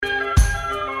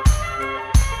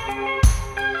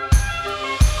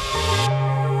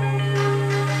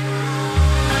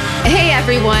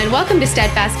everyone. Welcome to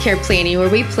Steadfast Care Planning, where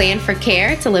we plan for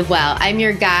care to live well. I'm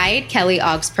your guide, Kelly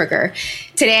Augsburger.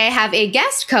 Today, I have a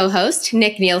guest co-host,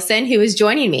 Nick Nielsen, who is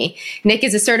joining me. Nick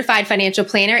is a certified financial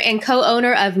planner and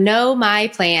co-owner of Know My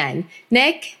Plan.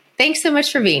 Nick, thanks so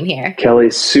much for being here.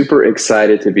 Kelly, super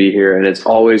excited to be here. And it's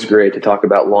always great to talk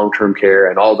about long-term care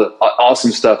and all the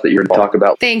awesome stuff that you're going to talk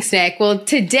about. Thanks, Nick. Well,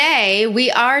 today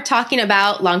we are talking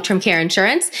about long-term care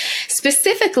insurance,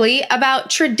 specifically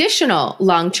about traditional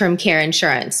long-term care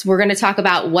insurance. We're going to talk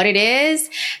about what it is,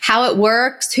 how it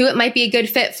works, who it might be a good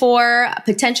fit for,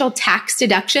 potential tax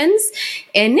deductions.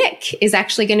 And Nick is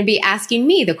actually going to be asking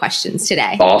me the questions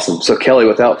today. Awesome. So Kelly,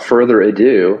 without further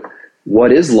ado,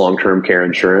 what is long-term care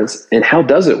insurance and how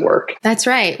does it work? That's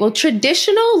right. Well,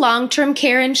 traditional long-term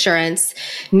care insurance,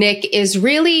 Nick, is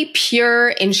really pure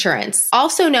insurance,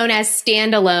 also known as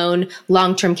standalone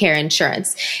long-term care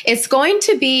insurance. It's going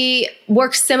to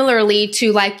work similarly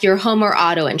to like your home or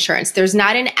auto insurance. There's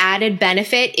not an added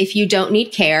benefit if you don't need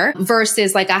care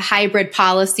versus like a hybrid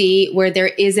policy where there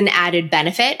is an added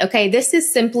benefit. Okay, this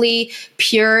is simply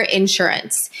pure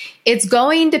insurance. It's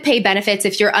going to pay benefits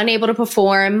if you're unable to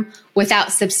perform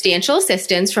without substantial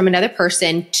assistance from another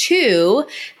person 2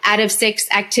 out of 6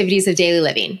 activities of daily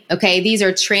living. Okay. These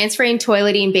are transferring,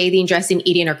 toileting, bathing, dressing,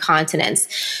 eating, or continence.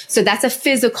 So that's a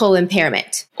physical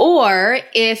impairment. Or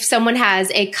if someone has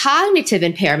a cognitive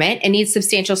impairment and needs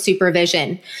substantial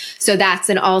supervision. So that's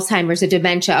an Alzheimer's, a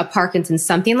dementia, a Parkinson's,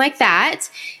 something like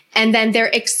that. And then their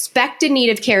expected need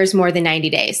of care is more than 90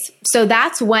 days. So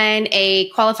that's when a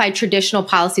qualified traditional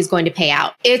policy is going to pay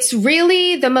out. It's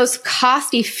really the most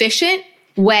cost efficient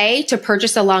way to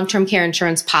purchase a long-term care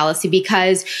insurance policy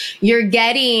because you're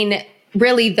getting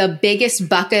really the biggest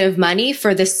bucket of money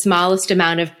for the smallest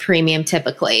amount of premium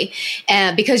typically,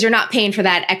 because you're not paying for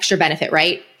that extra benefit,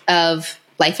 right, of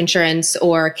life insurance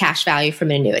or cash value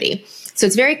from an annuity. So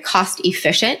it's very cost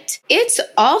efficient. It's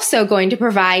also going to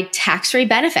provide tax-free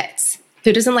benefits.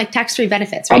 Who doesn't like tax-free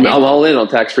benefits? Right? I'm all in on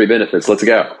tax-free benefits. Let's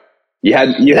go. You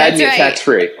had me at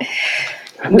tax-free.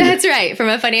 That's right. From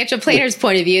a financial planner's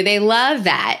point of view, they love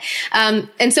that.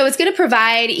 And so it's going to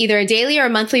provide either a daily or a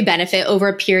monthly benefit over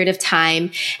a period of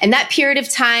time. And that period of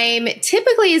time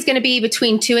typically is going to be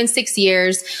between 2 and 6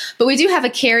 years. But we do have a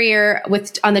carrier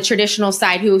on the traditional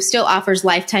side who still offers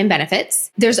lifetime benefits.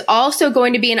 There's also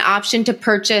going to be an option to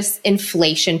purchase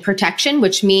inflation protection,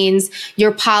 which means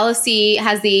your policy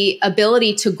has the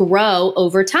ability to grow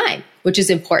over time, which is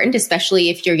important, especially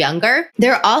if you're younger.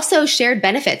 There are also shared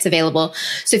benefits available.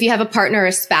 So if you have a partner or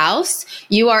a spouse,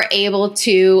 you are able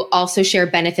to also share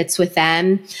benefits with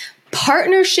them.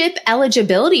 Partnership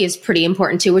eligibility is pretty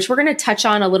important too, which we're going to touch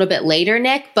on a little bit later,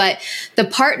 Nick. But the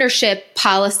partnership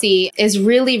policy is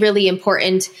really, really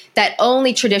important that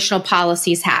only traditional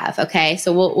policies have. Okay,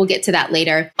 so we'll get to that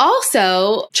later.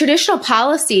 Also, traditional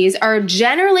policies are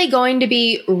generally going to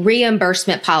be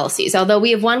reimbursement policies, although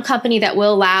we have one company that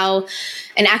will allow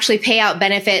and actually pay out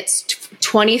benefits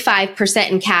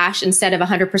 25% in cash instead of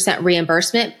 100%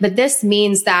 reimbursement. But this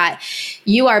means that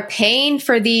you are paying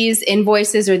for these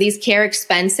invoices or these care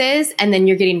expenses, and then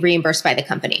you're getting reimbursed by the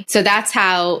company. So that's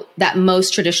how that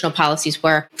most traditional policies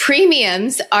work.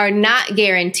 Premiums are not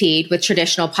guaranteed with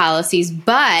traditional policies,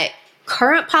 but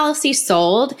current policies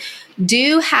sold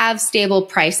do have stable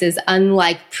prices,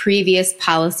 unlike previous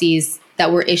policies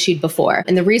that were issued before.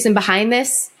 And the reason behind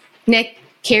this, Nick,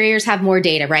 carriers have more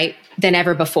data, right, than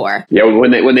ever before. Yeah,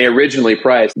 when they originally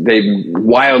priced, they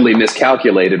wildly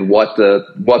miscalculated what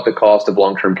the cost of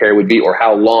long-term care would be or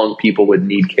how long people would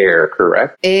need care,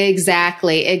 correct?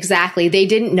 Exactly. They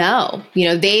didn't know.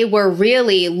 They were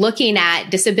really looking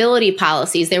at disability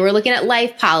policies. They were looking at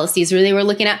life policies, or they were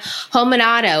looking at home and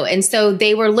auto. And so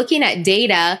they were looking at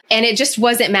data, and it just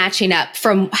wasn't matching up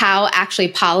from how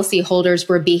actually policyholders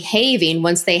were behaving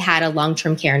once they had a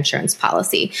long-term care insurance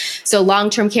policy. So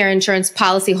long-term care insurance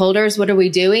policyholders, what are we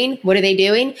doing? What are they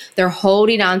doing? They're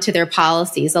holding on to their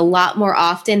policies a lot more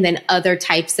often than other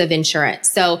types of insurance.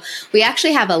 So we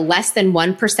actually have a less than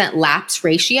 1% lapse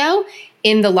ratio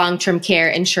in the long-term care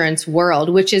insurance world,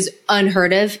 which is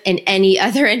unheard of in any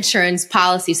other insurance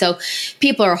policy. So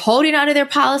people are holding onto their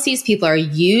policies, people are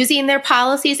using their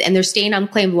policies, and they're staying on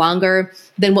claim longer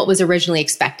than what was originally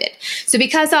expected. So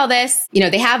because all this,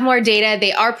 they have more data,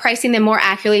 they are pricing them more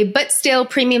accurately, but still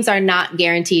premiums are not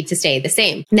guaranteed to stay the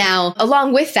same. Now,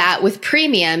 along with that, with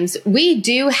premiums, we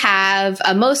do have,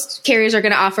 most carriers are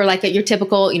going to offer like your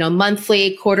typical,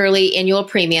 monthly, quarterly, annual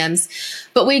premiums.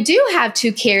 But we do have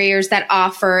 2 carriers that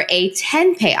offer a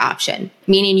 10-pay option,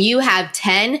 meaning you have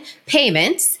 10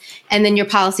 payments and then your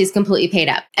policy is completely paid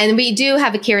up. And we do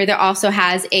have a carrier that also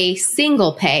has a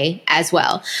single pay as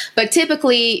well. But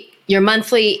typically, your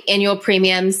monthly annual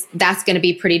premiums, that's going to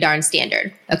be pretty darn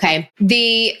standard. Okay.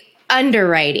 The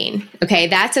underwriting, okay,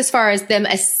 that's as far as them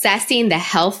assessing the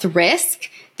health risk.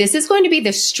 This is going to be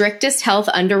the strictest health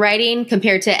underwriting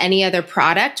compared to any other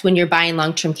product when you're buying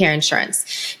long-term care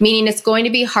insurance, meaning it's going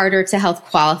to be harder to health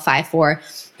qualify for,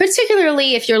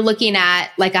 particularly if you're looking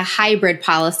at like a hybrid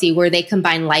policy where they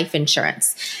combine life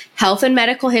insurance. Health and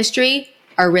medical history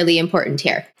are really important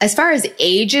here. As far as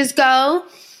ages go,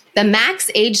 the max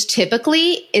age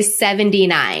typically is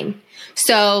 79.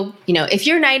 So, if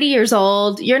you're 90 years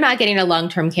old, you're not getting a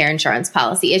long-term care insurance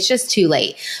policy. It's just too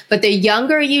late. But the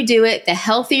younger you do it, the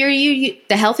healthier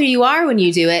you are when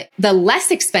you do it, the less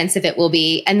expensive it will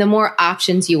be and the more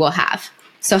options you will have.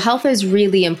 So health is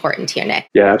really important here, Nick.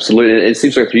 Yeah, absolutely. It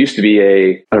seems like there used to be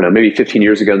maybe 15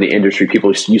 years ago in the industry,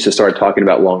 people used to start talking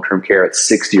about long-term care at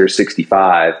 60 or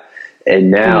 65.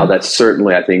 And now that's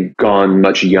certainly, I think, gone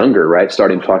much younger, right?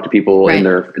 Starting to talk to people in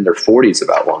their 40s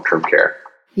about long-term care.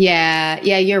 Yeah,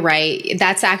 you're right.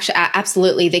 That's actually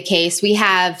absolutely the case. We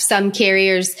have some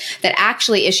carriers that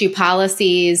actually issue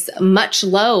policies much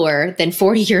lower than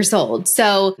 40 years old.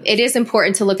 So it is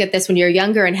important to look at this when you're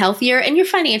younger and healthier and you're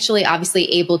financially obviously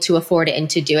able to afford it and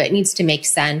to do it. It needs to make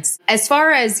sense. As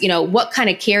far as, what kind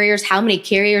of carriers, how many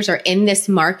carriers are in this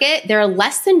market, there are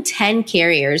less than 10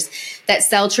 carriers that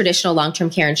sell traditional long-term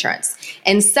care insurance.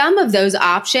 And some of those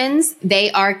options,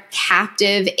 they are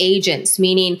captive agents,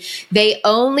 meaning they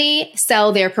only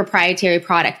sell their proprietary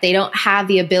product. They don't have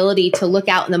the ability to look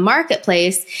out in the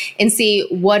marketplace and see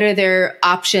what are their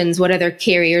options, what other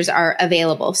carriers are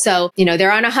available. So,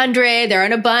 they're on 100, they're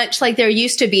on a bunch like there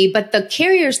used to be, but the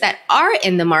carriers that are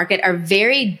in the market are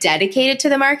very dedicated to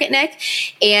the market, Nick,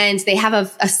 and they have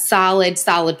a solid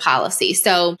policy.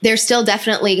 So there's still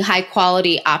definitely high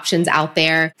quality options out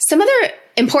there. Some other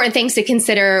important things to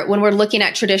consider when we're looking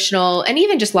at traditional and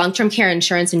even just long-term care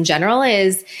insurance in general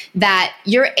is that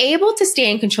you're able to stay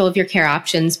in control of your care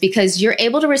options because you're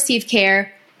able to receive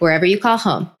care wherever you call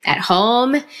home, at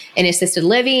home, in assisted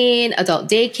living, adult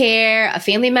daycare, a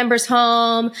family member's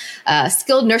home, a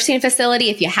skilled nursing facility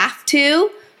if you have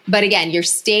to. But again, you're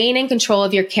staying in control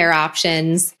of your care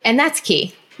options. And that's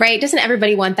key, right? Doesn't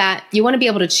everybody want that? You want to be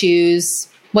able to choose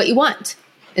what you want.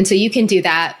 And so you can do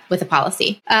that with a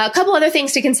policy. A couple other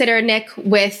things to consider, Nick,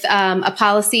 with a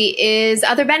policy is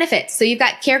other benefits. So you've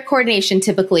got care coordination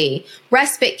typically,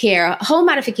 respite care, home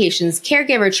modifications,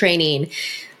 caregiver training,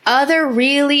 other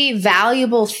really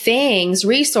valuable things,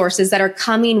 resources that are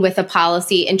coming with a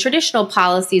policy. And traditional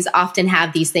policies often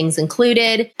have these things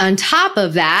included. On top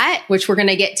of that, which we're going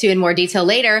to get to in more detail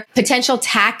later, potential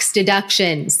tax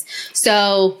deductions.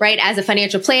 So, right, as a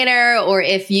financial planner, or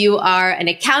if you are an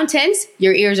accountant,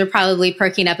 your ears are probably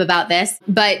perking up about this,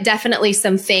 but definitely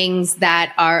some things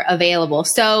that are available.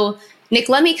 So, Nick,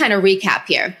 let me kind of recap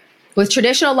here. With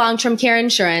traditional long-term care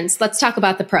insurance, let's talk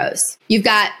about the pros. You've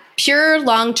got pure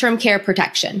long-term care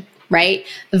protection, right?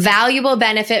 Valuable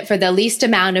benefit for the least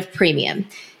amount of premium.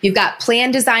 You've got plan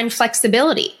design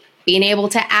flexibility, being able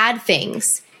to add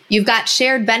things. You've got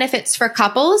shared benefits for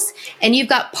couples, and you've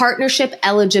got partnership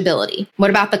eligibility. What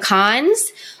about the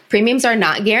cons? Premiums are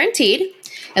not guaranteed.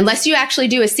 Unless you actually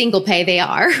do a single pay, they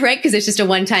are, right? Because it's just a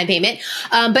one-time payment.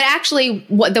 But actually,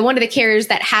 one of the carriers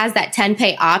that has that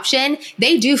 10-pay option,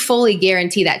 they do fully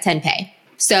guarantee that 10-pay.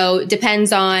 So it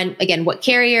depends on, again, what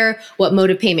carrier, what mode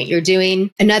of payment you're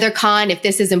doing. Another con, if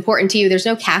this is important to you, there's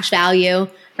no cash value,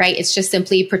 right? It's just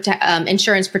simply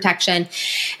insurance protection.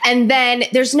 And then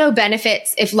there's no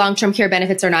benefits if long-term care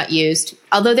benefits are not used.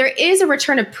 Although there is a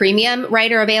return of premium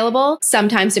rider available,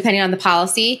 sometimes depending on the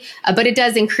policy, but it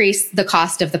does increase the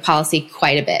cost of the policy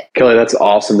quite a bit. Kelly, that's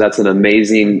awesome. That's an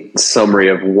amazing summary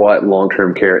of what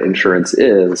long-term care insurance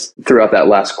is. Throughout that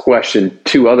last question,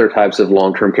 two other types of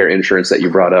long-term care insurance that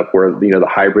you brought up were, the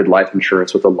hybrid life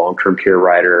insurance with a long-term care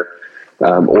rider,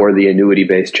 or the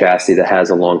annuity-based chassis that has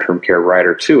a long-term care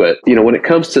rider to it. When it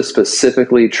comes to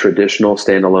specifically traditional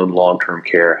standalone long-term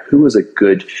care, who is a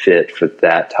good fit for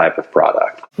that type of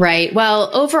product? Right.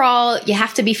 Well, overall, you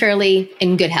have to be fairly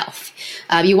in good health.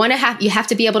 You have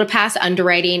to be able to pass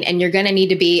underwriting, and you're going to need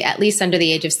to be at least under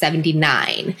the age of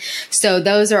 79. So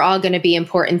those are all going to be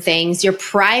important things. Your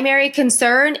primary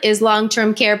concern is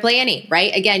long-term care planning,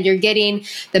 right? Again, you're getting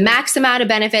the max amount of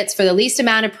benefits for the least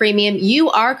amount of premium.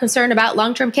 You are concerned about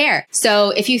long-term care. So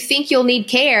if you think you'll need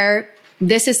care,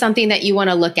 this is something that you want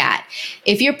to look at.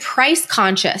 If you're price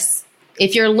conscious,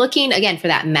 if you're looking, again, for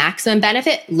that maximum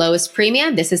benefit, lowest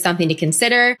premium, this is something to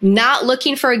consider. Not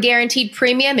looking for a guaranteed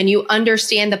premium and you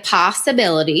understand the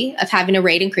possibility of having a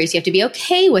rate increase, you have to be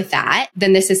okay with that,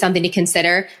 then this is something to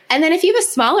consider. And then if you have a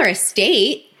smaller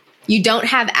estate, you don't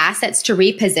have assets to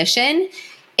reposition,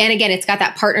 And again, it's got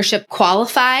that partnership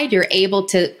qualified. You're able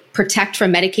to protect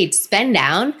from Medicaid spend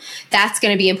down. That's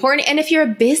going to be important. And if you're a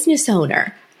business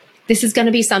owner, this is going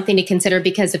to be something to consider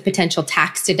because of potential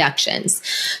tax deductions.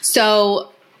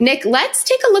 So, Nick, let's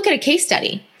take a look at a case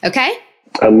study, okay?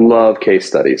 I love case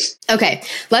studies. Okay,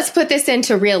 let's put this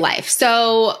into real life.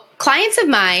 So, clients of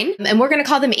mine, and we're going to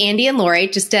call them Andy and Lori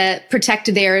just to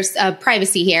protect their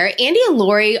privacy here. Andy and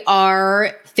Lori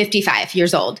are 55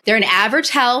 years old. They're in average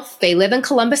health. They live in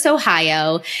Columbus,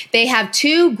 Ohio. They have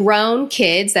 2 grown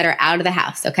kids that are out of the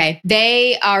house, okay?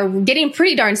 They are getting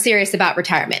pretty darn serious about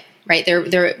retirement, right?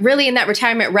 They're really in that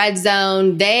retirement red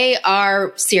zone. They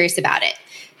are serious about it.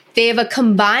 They have a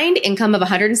combined income of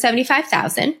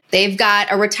 $175,000. They've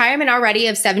got a retirement already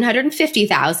of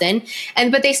 $750,000,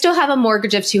 but they still have a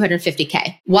mortgage of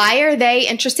 $250K. Why are they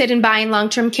interested in buying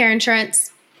long-term care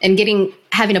insurance and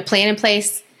having a plan in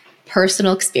place?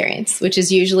 Personal experience, which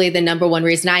is usually the number one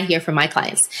reason I hear from my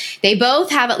clients. They both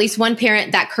have at least one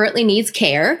parent that currently needs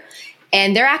care,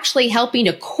 and they're actually helping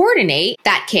to coordinate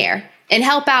that care and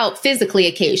help out physically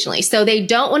occasionally. So they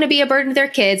don't want to be a burden to their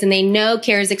kids, and they know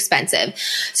care is expensive.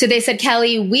 So they said,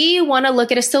 Kelly, we want to look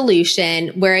at a solution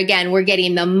where, again, we're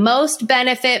getting the most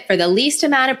benefit for the least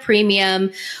amount of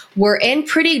premium. We're in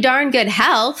pretty darn good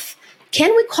health.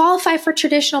 Can we qualify for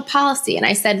traditional policy? And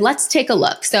I said, let's take a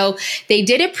look. So they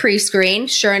did a pre-screen.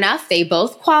 Sure enough, they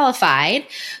both qualified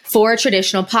for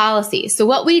traditional policy. So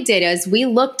what we did is we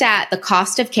looked at the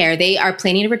cost of care. They are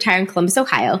planning to retire in Columbus,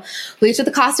 Ohio. We looked at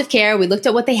the cost of care. We looked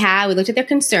at what they had. We looked at their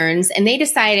concerns, and they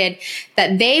decided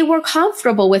that they were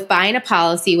comfortable with buying a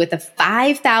policy with a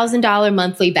 $5,000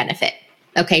 monthly benefit.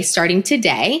 Okay, starting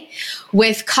today,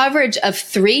 with coverage of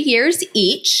 3 years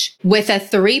each, with a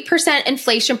 3%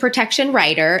 inflation protection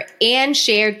rider and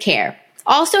shared care.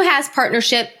 Also has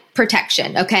partnership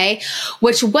protection, okay?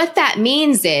 Which what that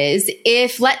means is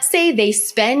if, let's say, they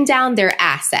spend down their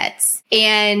assets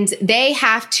and they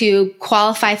have to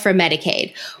qualify for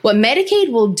Medicaid, what Medicaid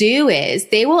will do is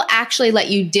they will actually let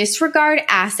you disregard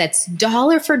assets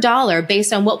dollar for dollar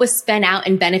based on what was spent out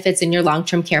in benefits in your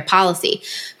long-term care policy.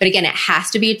 But again, it has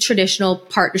to be a traditional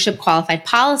partnership qualified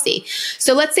policy.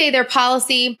 So let's say their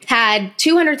policy had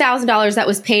 $200,000 that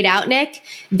was paid out, Nick.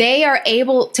 They are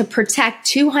able to protect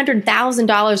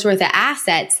 $200,000 worth of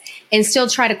assets and still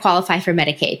try to qualify for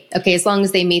Medicaid, okay, as long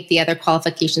as they meet the other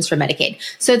qualifications for Medicaid.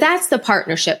 So that's the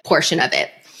partnership portion of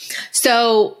it.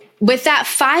 So with that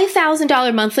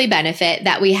 $5,000 monthly benefit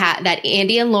that we have, that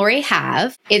Andy and Lori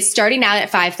have, it's starting out at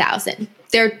 $5,000.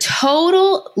 Their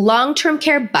total long-term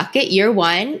care bucket year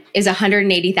one is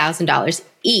 $180,000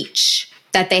 each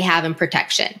that they have in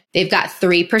protection. They've got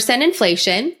 3%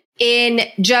 inflation. In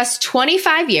just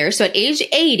 25 years, so at age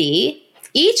 80,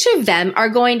 each of them are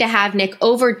going to have, Nick,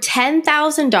 over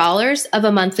 $10,000 of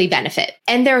a monthly benefit.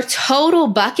 And their total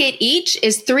bucket each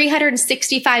is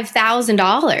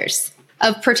 $365,000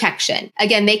 of protection.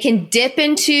 Again, they can dip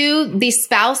into the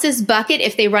spouse's bucket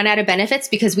if they run out of benefits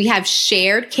because we have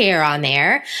shared care on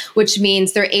there, which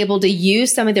means they're able to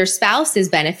use some of their spouse's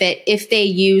benefit if they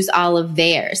use all of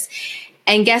theirs.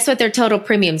 And guess what their total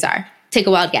premiums are? Take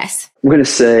a wild guess. I'm going to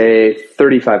say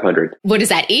 $3,500. What is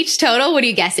that each total? What are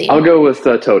you guessing? I'll go with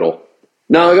total.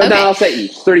 No, I'll say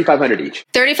each. $3,500 each.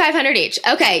 $3,500 each.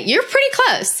 Okay, you're pretty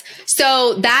close.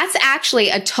 So that's actually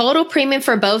a total premium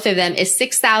for both of them is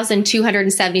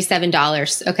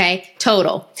 $6,277. Okay,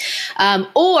 total,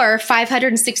 or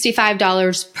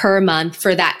 $565 per month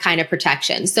for that kind of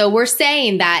protection. So we're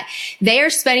saying that they are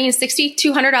spending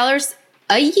 $6,200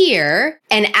 a year,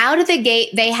 and out of the gate,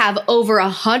 they have over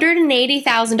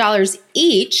 $180,000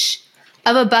 each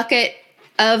of a bucket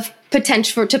of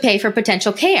potential to pay for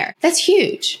potential care. That's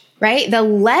huge, right? The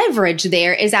leverage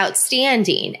there is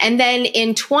outstanding. And then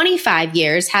in 25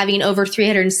 years, having over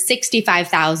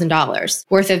 $365,000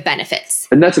 worth of benefits.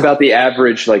 And that's about the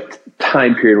average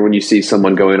time period when you see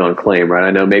someone going on claim, right?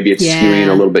 I know maybe it's skewing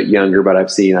a little bit younger, but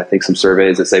I've seen, I think, some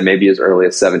surveys that say maybe as early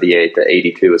as 78 to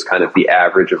 82 is kind of the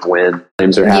average of when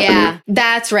claims are happening. Yeah,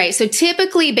 that's right. So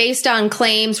typically based on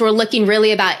claims, we're looking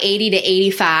really about 80 to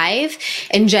 85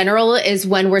 in general is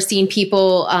when we're seeing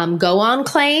people go on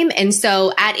claim. And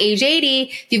so at age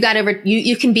 80, you've got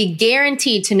you can be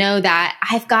guaranteed to know that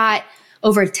I've got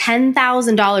over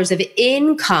 $10,000 of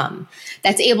income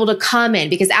that's able to come in.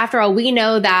 Because after all, we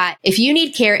know that if you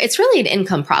need care, it's really an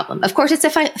income problem. Of course, it's a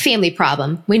family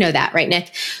problem. We know that, right,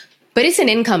 Nick? But it's an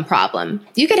income problem.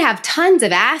 You could have tons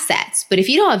of assets, but if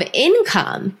you don't have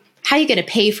income, how are you going to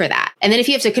pay for that? And then if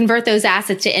you have to convert those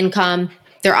assets to income,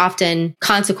 There are often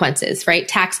consequences, right?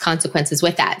 Tax consequences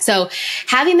with that. So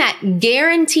having that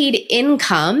guaranteed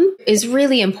income is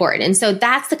really important. And so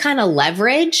that's the kind of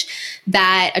leverage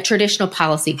that a traditional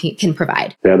policy can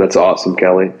provide. Yeah, that's awesome,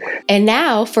 Kelly. And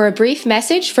now for a brief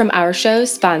message from our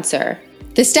show's sponsor.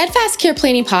 The Steadfast Care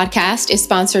Planning Podcast is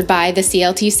sponsored by the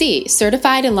CLTC,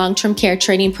 Certified in Long-Term Care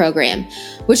Training Program,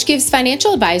 which gives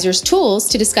financial advisors tools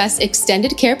to discuss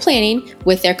extended care planning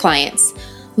with their clients.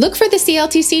 Look for the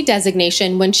CLTC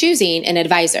designation when choosing an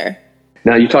advisor.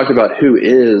 Now, you talked about who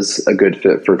is a good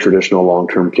fit for traditional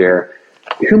long-term care.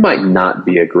 Who might not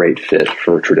be a great fit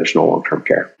for traditional long-term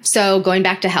care? So going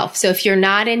back to health. So if you're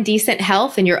not in decent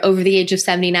health and you're over the age of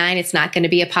 79, it's not going to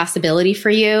be a possibility for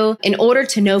you. In order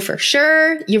to know for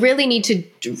sure, you really need to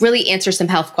really answer some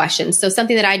health questions. So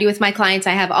something that I do with my clients,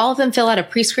 I have all of them fill out a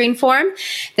pre-screen form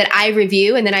that I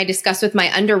review, and then I discuss with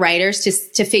my underwriters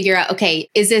to figure out, okay,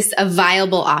 is this a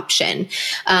viable option?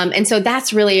 And so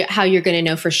that's really how you're going to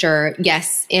know for sure,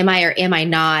 yes, am I or am I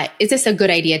not? Is this a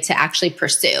good idea to actually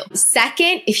pursue?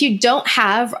 Second, if you don't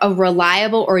have a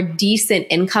reliable or decent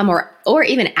income or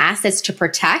even assets to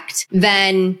protect,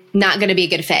 then not going to be a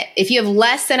good fit. If you have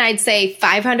less than, I'd say,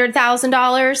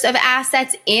 $500,000 of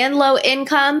assets and low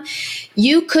income,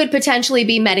 you could potentially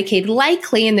be Medicaid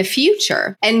likely in the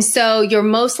future. And so you're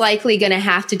most likely going to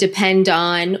have to depend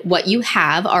on what you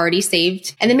have already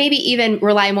saved, and then maybe even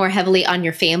rely more heavily on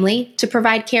your family to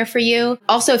provide care for you.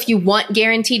 Also, if you want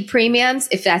guaranteed premiums,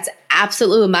 if that's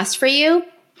absolutely a must for you,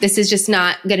 this is just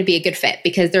not going to be a good fit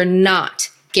because they're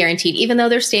not guaranteed. Even though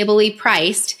they're stably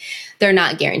priced, they're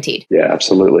not guaranteed. Yeah,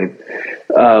 absolutely.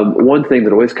 One thing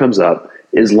that always comes up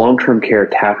is long-term care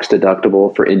tax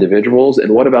deductible for individuals?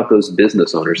 And what about those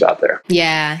business owners out there?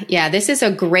 Yeah. This is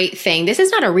a great thing. This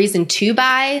is not a reason to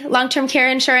buy long-term care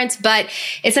insurance, but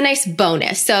it's a nice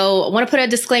bonus. So I want to put a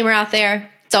disclaimer out there.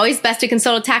 It's always best to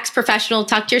consult a tax professional,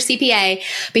 talk to your CPA,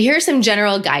 but here are some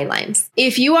general guidelines.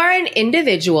 If you are an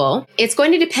individual, it's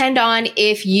going to depend on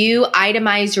if you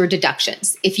itemize your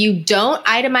deductions. If you don't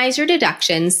itemize your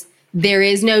deductions, there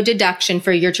is no deduction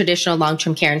for your traditional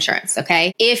long-term care insurance,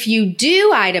 okay? If you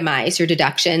do itemize your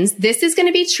deductions, this is going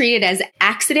to be treated as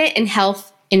accident and health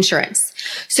insurance.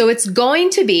 So it's going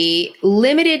to be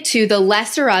limited to the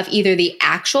lesser of either the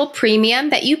actual premium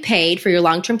that you paid for your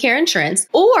long-term care insurance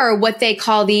or what they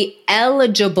call the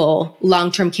eligible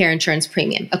long-term care insurance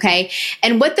premium, okay?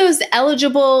 And what those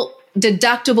eligible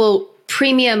deductible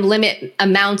premium limit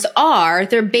amounts are,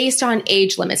 they're based on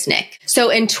age limits, Nick. So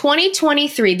in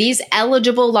 2023, these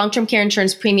eligible long-term care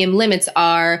insurance premium limits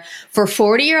are for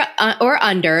 40 or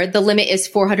under, the limit is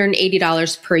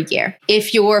 $480 per year.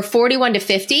 If you're 41 to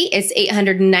 50, it's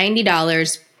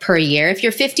 $890 per year. If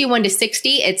you're 51 to 60,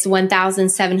 it's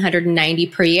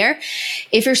 $1,790 per year.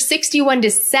 If you're 61 to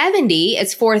 70,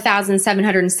 it's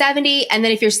 $4,770. And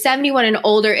then if you're 71 and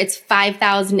older, it's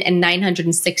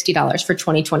 $5,960 for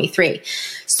 2023.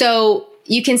 So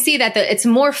you can see that it's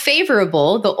more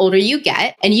favorable the older you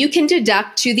get, and you can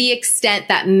deduct to the extent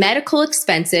that medical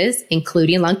expenses,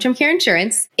 including long-term care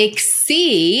insurance,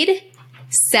 exceed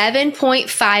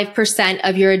 7.5%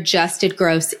 of your adjusted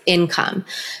gross income.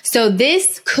 So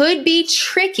this could be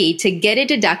tricky to get a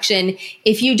deduction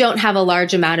if you don't have a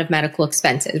large amount of medical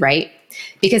expenses, right?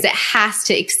 Because it has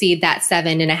to exceed that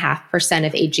 7.5%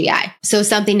 of AGI. So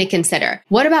something to consider.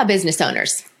 What about business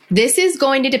owners? This is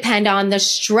going to depend on the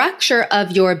structure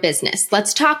of your business.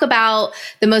 Let's talk about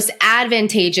the most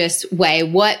advantageous way.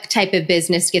 What type of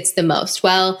business gets the most?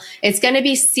 Well, it's going to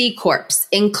be C Corps,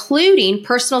 including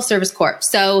personal service corps.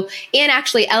 So, and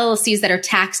actually LLCs that are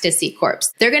taxed as C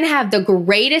Corps. They're going to have the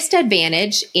greatest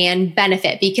advantage and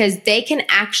benefit because they can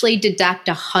actually deduct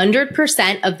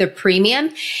 100% of the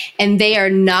premium, and they are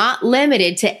not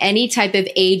limited to any type of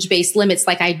age-based limits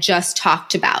like I just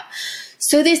talked about.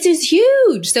 So this is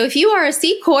huge. So if you are a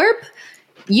C Corp,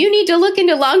 you need to look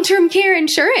into long-term care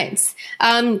insurance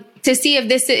to see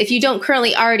if you don't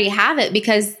currently already have it,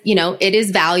 because, you know, it is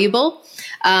valuable,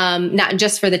 not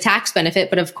just for the tax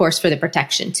benefit, but of course for the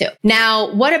protection too.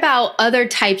 Now, what about other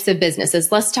types of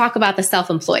businesses? Let's talk about the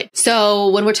self-employed. So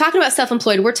when we're talking about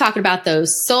self-employed, we're talking about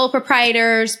those sole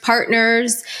proprietors,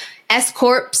 partners, S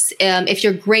Corps, if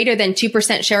you're greater than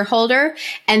 2% shareholder.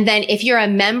 And then if you're a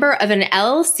member of an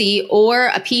LLC or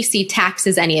a PC,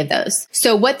 taxes any of those.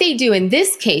 So what they do in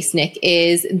this case, Nick,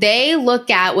 is they look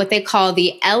at what they call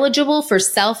the eligible for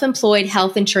self-employed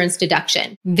health insurance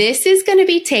deduction. This is going to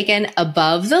be taken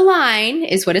above the line,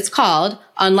 is what it's called,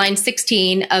 on line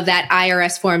 16 of that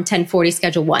IRS Form 1040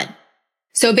 Schedule 1.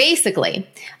 So basically,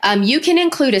 you can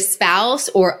include a spouse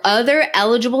or other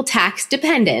eligible tax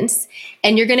dependents,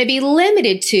 and you're going to be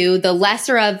limited to the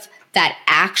lesser of that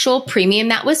actual premium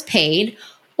that was paid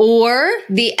or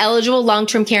the eligible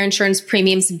long-term care insurance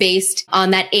premiums based on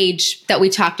that age that we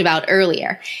talked about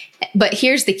earlier. But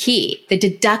here's the key. The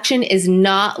deduction is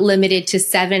not limited to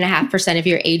 7.5% of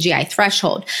your AGI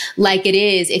threshold, like it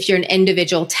is if you're an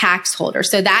individual tax holder.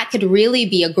 So that could really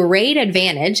be a great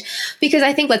advantage because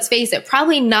I think, let's face it,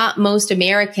 probably not most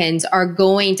Americans are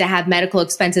going to have medical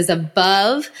expenses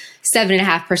above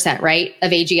 7.5%, right,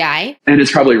 of AGI. And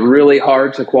it's probably really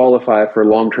hard to qualify for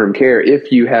long-term care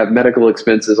if you have medical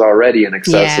expenses already in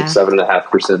excess of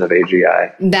 7.5% of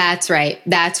AGI. That's right.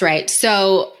 That's right.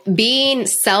 So being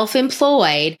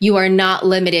self-employed, you are not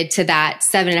limited to that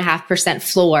 7.5%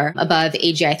 floor above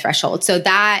AGI threshold. So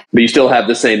that... But you still have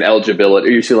the same eligibility,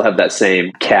 or you still have that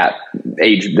same cap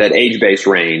age, that age-based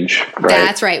range, right?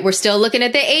 That's right. We're still looking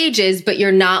at the ages, but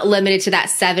you're not limited to that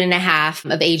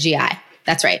 7.5 of AGI.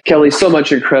 That's right. Kelly, so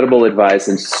much incredible advice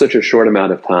in such a short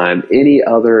amount of time. Any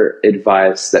other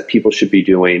advice that people should be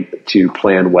doing to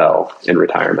plan well in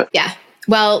retirement? Yeah.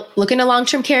 Well, look into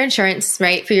long-term care insurance,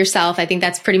 right, for yourself. I think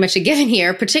that's pretty much a given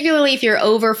here, particularly if you're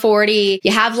over 40,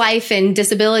 you have life and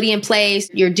disability in place,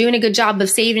 you're doing a good job of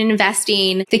saving and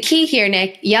investing. The key here,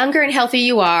 Nick, younger and healthier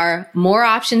you are, more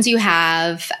options you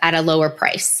have at a lower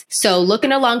price. So look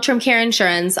into long-term care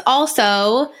insurance.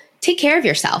 Also, take care of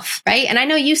yourself, right? And I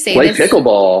know you say play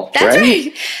pickleball. That's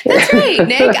right. That's right,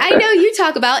 Nick. I know you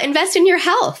talk about invest in your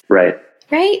health. Right.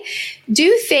 Right? Do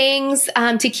things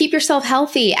to keep yourself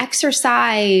healthy,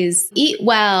 exercise, eat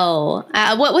well.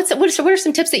 What are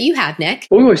some tips that you have, Nick?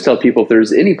 Well, we always tell people if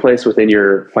there's any place within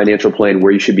your financial plan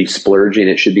where you should be splurging,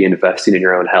 it should be investing in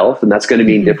your own health. And that's going to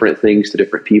mean different things to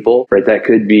different people, right? That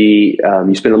could be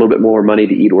you spend a little bit more money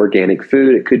to eat organic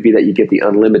food. It could be that you get the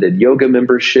unlimited yoga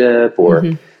membership or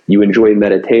you enjoy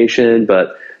meditation,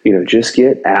 but just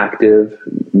get active,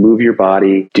 move your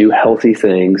body, do healthy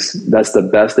things. That's the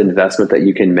best investment that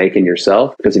you can make in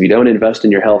yourself. Because if you don't invest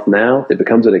in your health now, it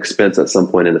becomes an expense at some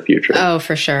point in the future. Oh,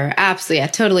 for sure. Absolutely. I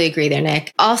totally agree there,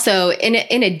 Nick. Also,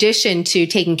 in addition to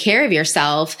taking care of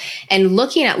yourself and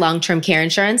looking at long-term care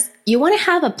insurance, you want to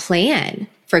have a plan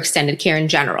for extended care in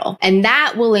general. And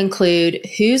that will include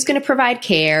who's going to provide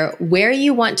care, where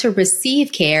you want to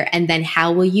receive care, and then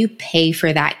how will you pay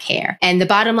for that care. And the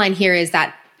bottom line here is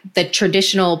that the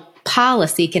traditional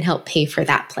policy can help pay for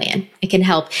that plan. It can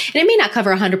help, and it may not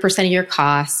cover 100% of your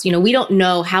costs. We don't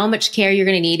know how much care you're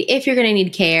going to need, if you're going to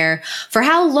need care, for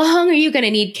how long are you going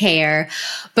to need care,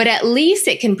 but at least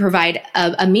it can provide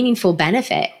a meaningful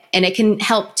benefit. And it can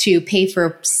help to pay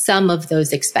for some of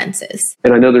those expenses.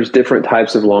 And I know there's different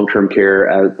types of long-term care,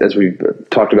 as we've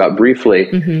talked about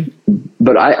briefly.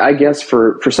 But I guess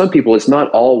for some people, it's not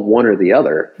all one or the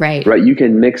other. Right. You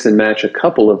can mix and match a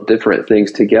couple of different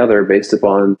things together based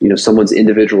upon someone's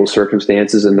individual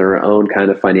circumstances and their own kind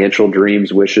of financial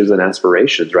dreams, wishes, and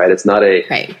aspirations. Right. It's not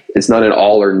an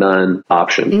all or none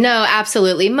option. No,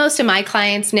 absolutely. Most of my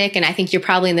clients, Nick, and I think you're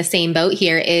probably in the same boat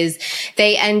here, is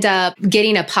they end up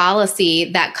getting a policy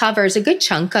that covers a good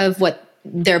chunk of what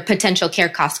their potential care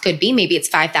costs could be. Maybe it's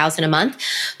 $5,000 a month,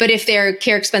 but if their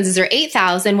care expenses are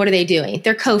 $8,000, what are they doing?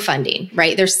 They're co-funding,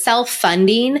 right? They're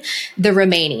self-funding the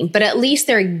remaining, but at least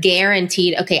they're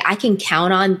guaranteed, okay, I can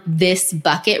count on this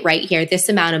bucket right here, this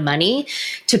amount of money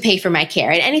to pay for my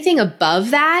care. And anything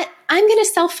above that, I'm going to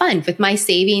self-fund with my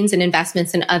savings and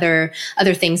investments and other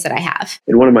things that I have.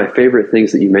 And one of my favorite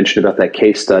things that you mentioned about that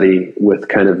case study with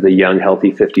kind of the young,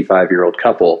 healthy 55-year-old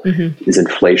couple is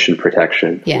inflation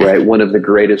protection, right? One of the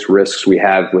greatest risks we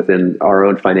have within our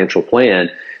own financial plan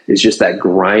is just that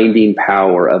grinding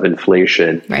power of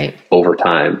inflation over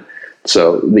time.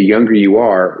 So the younger you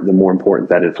are, the more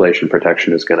important that inflation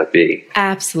protection is going to be.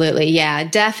 Absolutely. Yeah,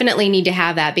 definitely need to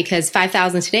have that because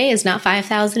 $5,000 today is not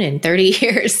 $5,000 in 30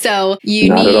 years. So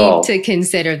you need to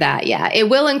consider that. Yeah,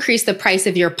 it will increase the price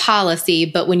of your policy,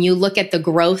 but when you look at the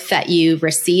growth that you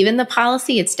receive in the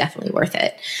policy, it's definitely worth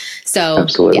it. So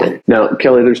absolutely. Yeah. Now,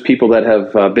 Kelly, there's people that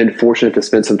have been fortunate to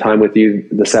spend some time with you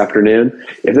this afternoon.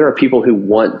 If there are people who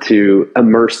want to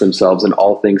immerse themselves in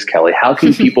all things Kelly, how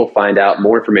can people find out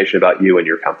more information about you and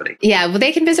your company? Yeah, well,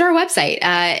 they can visit our website.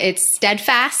 It's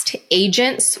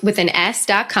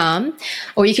steadfastagents.com,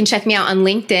 or you can check me out on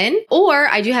LinkedIn, or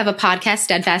I do have a podcast,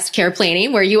 Steadfast Care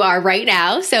Planning, where you are right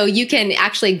now. So you can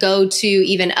actually go to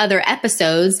even other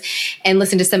episodes and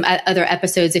listen to some other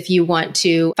episodes if you want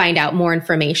to find out more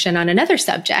information on another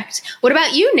subject. What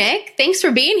about you, Nick? Thanks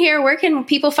for being here. Where can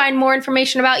people find more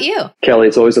information about you? Kelly,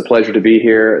 it's always a pleasure to be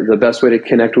here. The best way to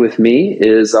connect with me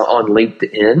is on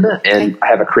LinkedIn, and I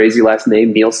have a crazy crazy last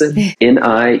name, Nielsen,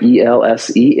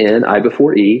 Nielsen, I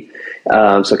before E.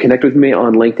 So connect with me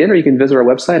on LinkedIn, or you can visit our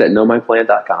website at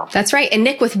knowmyplan.com. That's right. And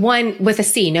Nick with a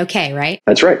C, no K, right?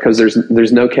 That's right, because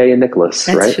there's no K in Nicholas,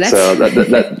 right? So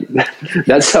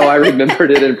that's how I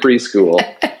remembered it in preschool.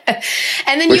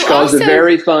 And then which caused a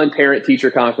very fun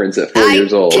parent-teacher conference at 4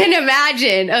 years old. I can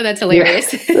imagine. Oh, that's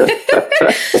hilarious.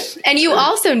 And you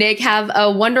also, Nick, have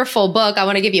a wonderful book. I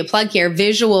want to give you a plug here,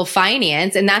 Visual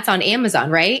Finance, and that's on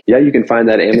Amazon, right? Yeah, you can find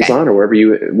that at Amazon or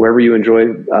wherever you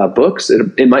enjoy books.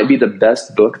 It might be the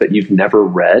best book that you've never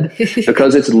read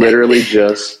because it's literally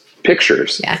just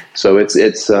pictures. Yeah. So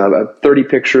it's 30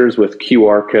 pictures with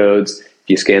QR codes. If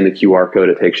you scan the QR code,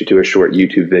 it takes you to a short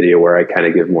YouTube video where I kind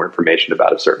of give more information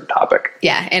about a certain topic.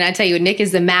 Yeah. And I tell you, Nick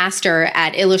is the master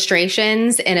at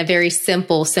illustrations in a very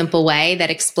simple way that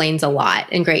explains a lot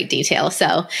in great detail.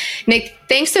 So, Nick,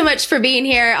 thanks so much for being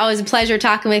here. Always a pleasure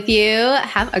talking with you.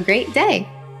 Have a great day.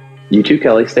 You too,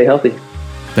 Kelly. Stay healthy.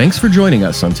 Thanks for joining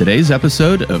us on today's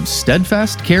episode of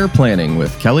Steadfast Care Planning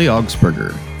with Kelly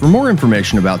Augsburger. For more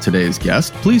information about today's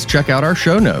guest, please check out our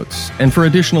show notes. And for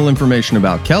additional information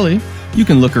about Kelly, you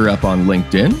can look her up on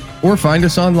LinkedIn or find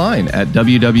us online at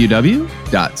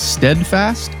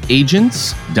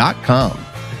www.steadfastagents.com.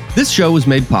 This show was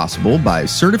made possible by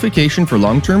Certification for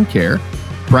Long-Term Care,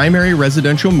 Primary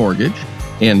Residential Mortgage,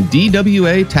 and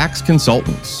DWA Tax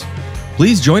Consultants.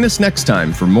 Please join us next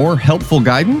time for more helpful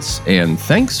guidance, and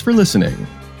thanks for listening.